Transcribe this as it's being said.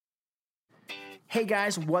Hey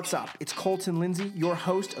guys, what's up? It's Colton Lindsay, your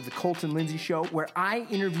host of the Colton Lindsay Show, where I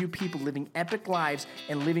interview people living epic lives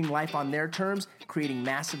and living life on their terms, creating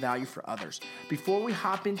massive value for others. Before we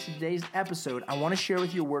hop into today's episode, I want to share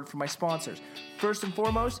with you a word from my sponsors. First and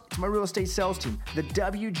foremost, it's my real estate sales team, the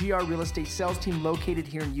WGR Real Estate Sales Team located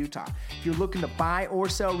here in Utah. If you're looking to buy or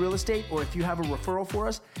sell real estate, or if you have a referral for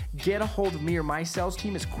us, get a hold of me or my sales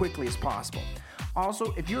team as quickly as possible.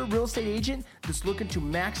 Also, if you're a real estate agent that's looking to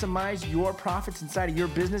maximize your profits inside of your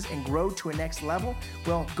business and grow to a next level,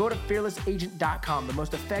 well, go to fearlessagent.com, the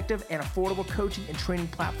most effective and affordable coaching and training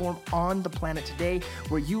platform on the planet today,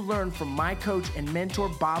 where you learn from my coach and mentor,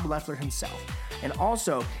 Bob Leffler himself. And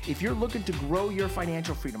also, if you're looking to grow your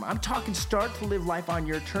financial freedom, I'm talking start to live life on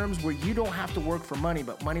your terms where you don't have to work for money,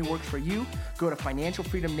 but money works for you, go to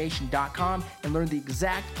financialfreedomnation.com and learn the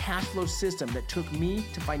exact cash flow system that took me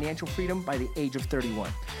to financial freedom by the age of 31.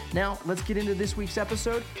 Now, let's get into this week's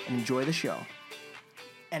episode and enjoy the show.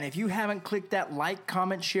 And if you haven't clicked that like,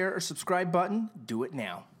 comment, share, or subscribe button, do it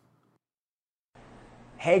now.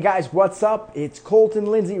 Hey guys, what's up? It's Colton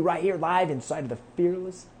Lindsay right here live inside of the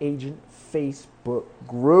Fearless Agent Facebook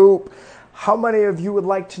group. How many of you would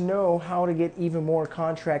like to know how to get even more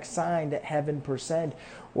contracts signed at Heaven%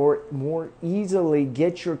 or more easily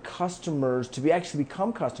get your customers to actually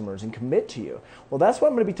become customers and commit to you? Well, that's what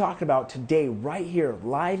I'm going to be talking about today right here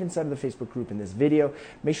live inside of the Facebook group in this video.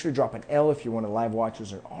 Make sure to drop an L if you're one of the live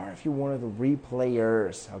watchers or if you're one of the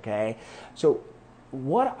replayers, okay? So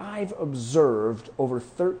what I've observed over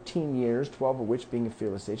 13 years, 12 of which being a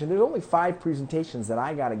fearless agent, there's only 5 presentations that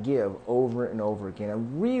I got to give over and over again.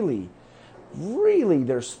 And really,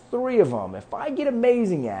 there's 3 of them. If I get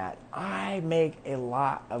amazing at, I make a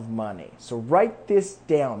lot of money. So write this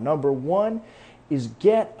down. Number 1 is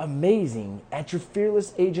get amazing at your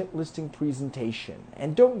fearless agent listing presentation.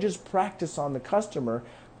 And don't just practice on the customer.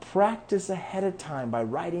 Practice ahead of time by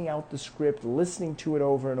writing out the script, listening to it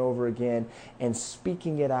over and over again, and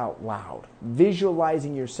speaking it out loud,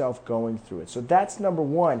 visualizing yourself going through it. So that's number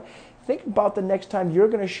 1. Think about the next time you're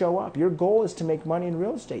going to show up. Your goal is to make money in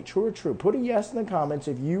real estate. True or true? Put a yes in the comments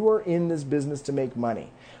if you are in this business to make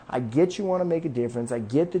money. I get you want to make a difference. I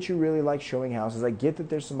get that you really like showing houses. I get that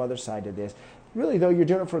there's some other side to this. Really, though, you're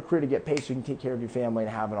doing it for a career to get paid so you can take care of your family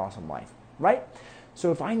and have an awesome life, right? So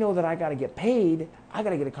if I know that I got to get paid, I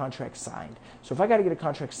got to get a contract signed. So if I got to get a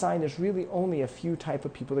contract signed, there's really only a few type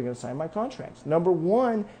of people that are going to sign my contracts. Number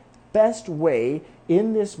 1, best way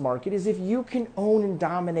in this market is if you can own and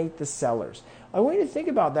dominate the sellers. I want you to think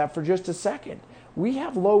about that for just a second. We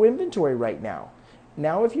have low inventory right now.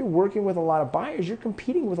 Now, if you're working with a lot of buyers, you're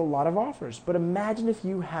competing with a lot of offers. But imagine if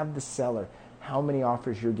you have the seller, how many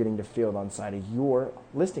offers you're getting to field on side of your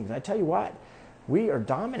listings. I tell you what, we are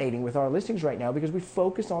dominating with our listings right now because we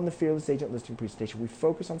focus on the Fearless Agent listing presentation. We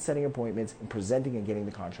focus on setting appointments and presenting and getting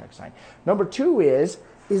the contract signed. Number 2 is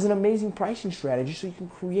an amazing pricing strategy so you can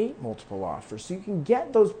create multiple offers, so you can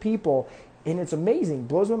get those people. And it's amazing,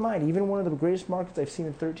 blows my mind. Even one of the greatest markets I've seen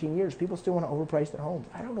in 13 years, people still want to overprice their homes.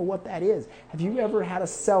 I don't know what that is. Have you ever had a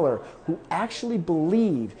seller who actually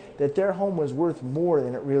believed that their home was worth more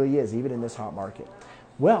than it really is, even in this hot market?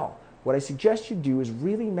 Well, what I suggest you do is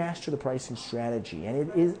really master the pricing strategy, and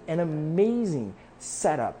it is an amazing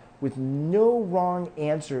setup with no wrong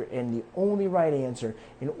answer and the only right answer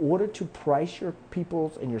in order to price your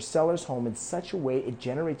people's and your seller's home in such a way it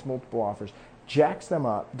generates multiple offers, jacks them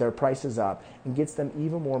up, their prices up, and gets them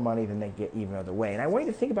even more money than they get even other way. And I want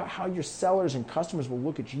you to think about how your sellers and customers will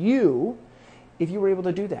look at you if you were able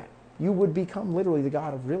to do that. You would become literally the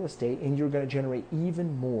god of real estate, and you're going to generate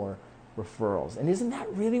even more referrals. And isn't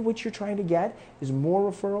that really what you're trying to get? Is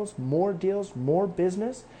more referrals, more deals, more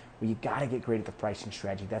business? Well, you got to get great at the pricing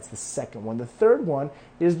strategy. That's the second one. The third one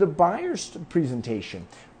is the buyer's presentation.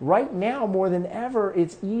 Right now, more than ever,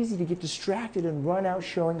 it's easy to get distracted and run out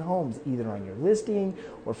showing homes, either on your listing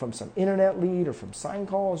or from some internet lead or from sign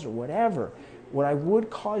calls or whatever. What I would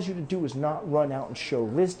cause you to do is not run out and show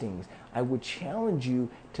listings. I would challenge you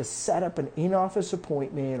to set up an in-office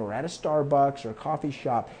appointment or at a Starbucks or a coffee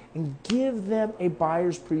shop and give them a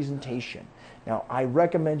buyer's presentation. Now, I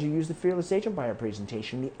recommend you use the Fearless Agent Buyer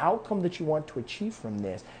presentation. The outcome that you want to achieve from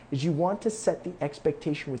this is you want to set the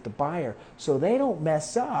expectation with the buyer so they don't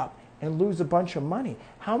mess up and lose a bunch of money.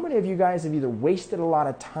 How many of you guys have either wasted a lot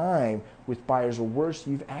of time with buyers, or worse,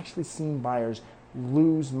 you've actually seen buyers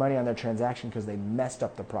lose money on their transaction because they messed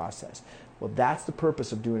up the process? Well, that's the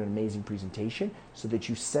purpose of doing an amazing presentation, so that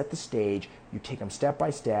you set the stage, you take them step by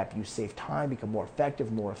step, you save time, become more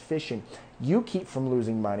effective, more efficient. You keep from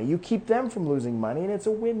losing money, you keep them from losing money, and it's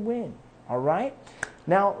a win-win. all right?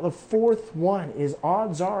 Now, the fourth one is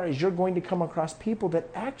odds are is you're going to come across people that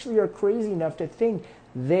actually are crazy enough to think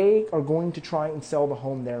they are going to try and sell the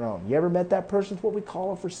home their own. You ever met that person? It's what we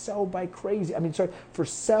call a for sell by for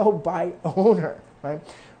sell by owner, right?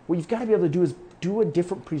 What you've got to be able to do is do a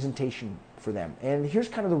different presentation for them. And here's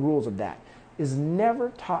kind of the rules of that, is never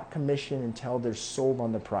talk commission until they're sold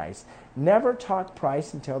on the price. Never talk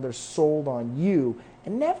price until they're sold on you.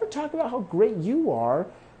 And never talk about how great you are,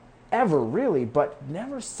 ever really, but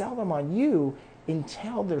never sell them on you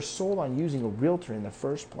until they're sold on using a realtor in the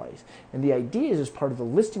first place. And the idea is, as part of the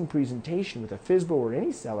listing presentation with a FSBO or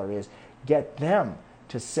any seller, is get them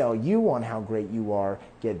to sell you on how great you are,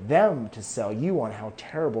 get them to sell you on how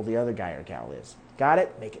terrible the other guy or gal is. Got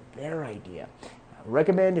it? Make it their idea. I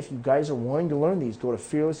recommend, if you guys are wanting to learn these, go to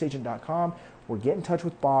fearlessagent.com or get in touch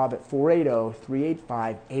with Bob at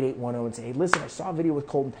 480-385-8810 and say, hey, listen, I saw a video with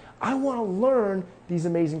Colton. I want to learn these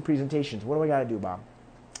amazing presentations. What do I got to do, Bob?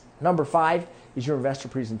 Number 5 is your investor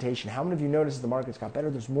presentation. How many of you notice as the market's got better,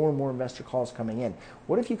 there's more and more investor calls coming in?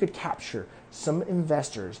 What if you could capture some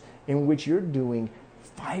investors in which you're doing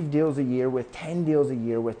 5 deals a year with, 10 deals a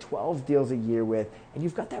year with, 12 deals a year with, and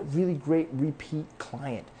you've got that really great repeat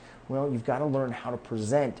client? Well, you've got to learn how to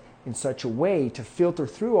present in such a way to filter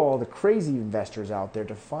through all the crazy investors out there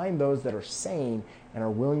to find those that are sane and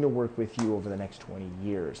are willing to work with you over the next 20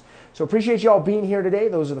 years. So appreciate you all being here today.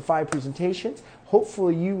 Those are the 5 presentations.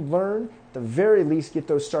 Hopefully you learn, at the very least, get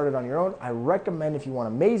those started on your own. I recommend, if you want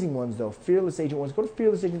amazing ones though, Fearless Agent ones, go to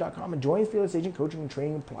fearlessagent.com and join the Fearless Agent coaching and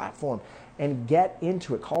training platform and get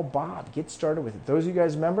into it. Call Bob, get started with it. Those of you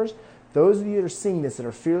guys members, those of you that are seeing this that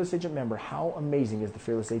are Fearless Agent member, how amazing is the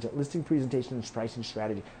Fearless Agent listing presentation and pricing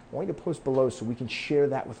strategy? I want you to post below so we can share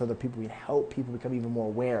that with other people. We can help people become even more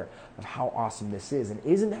aware of how awesome this is. And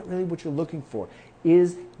isn't that really what you're looking for?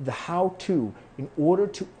 Is the how-to in order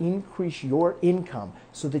to increase your income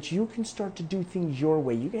so that you can start to do things your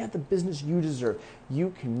way. You can have the business you deserve.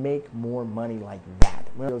 You can make more money like that.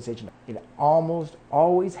 Fearless Agent, it almost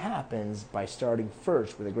always happens by starting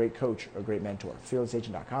first with a great coach or a great mentor.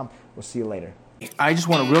 Fearlessagent.com. We'll see you later. I just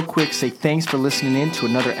want to real quick say thanks for listening in to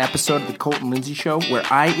another episode of the Colton Lindsay Show, where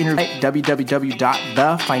I interview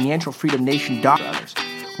www.thefinancialfreedomnation.com.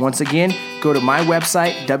 Once again, go to my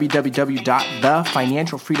website,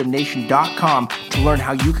 www.thefinancialfreedomnation.com, to learn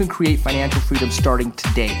how you can create financial freedom starting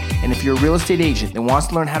today. And if you're a real estate agent that wants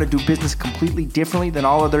to learn how to do business completely differently than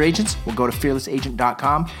all other agents, we'll go to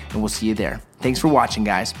fearlessagent.com and we'll see you there. Thanks for watching,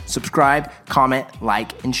 guys. Subscribe, comment,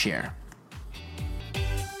 like, and share.